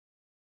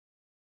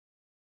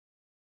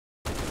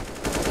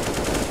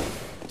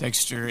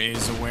Dexter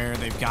is aware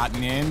they've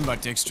gotten in,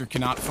 but Dexter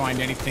cannot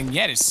find anything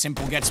yet as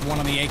s1mple gets one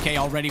on the AK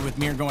already with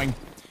Mir going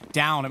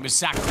down. It was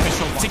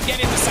sacrificial to get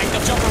in the site.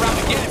 They'll jump around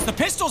again. It's the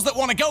pistols that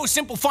want to go.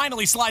 s1mple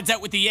finally slides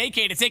out with the AK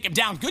to take him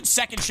down. Good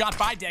second shot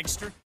by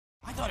Dexter.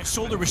 I thought his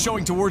shoulder was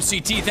showing towards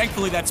CT.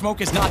 Thankfully, that smoke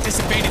has not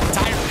dissipated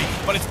entirely,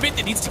 but it's Bit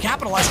that needs to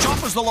capitalize.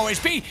 Chopper's the low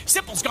HP.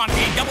 s1mple's gone to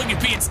the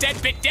AWP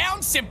instead. Bit down.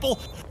 s1mple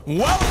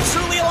well and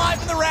truly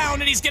alive in the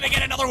round, and he's going to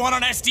get another one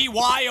on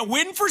SDY. A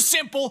win for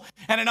s1mple,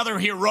 and another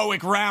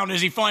heroic round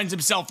as he finds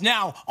himself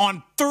now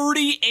on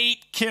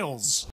 38 kills.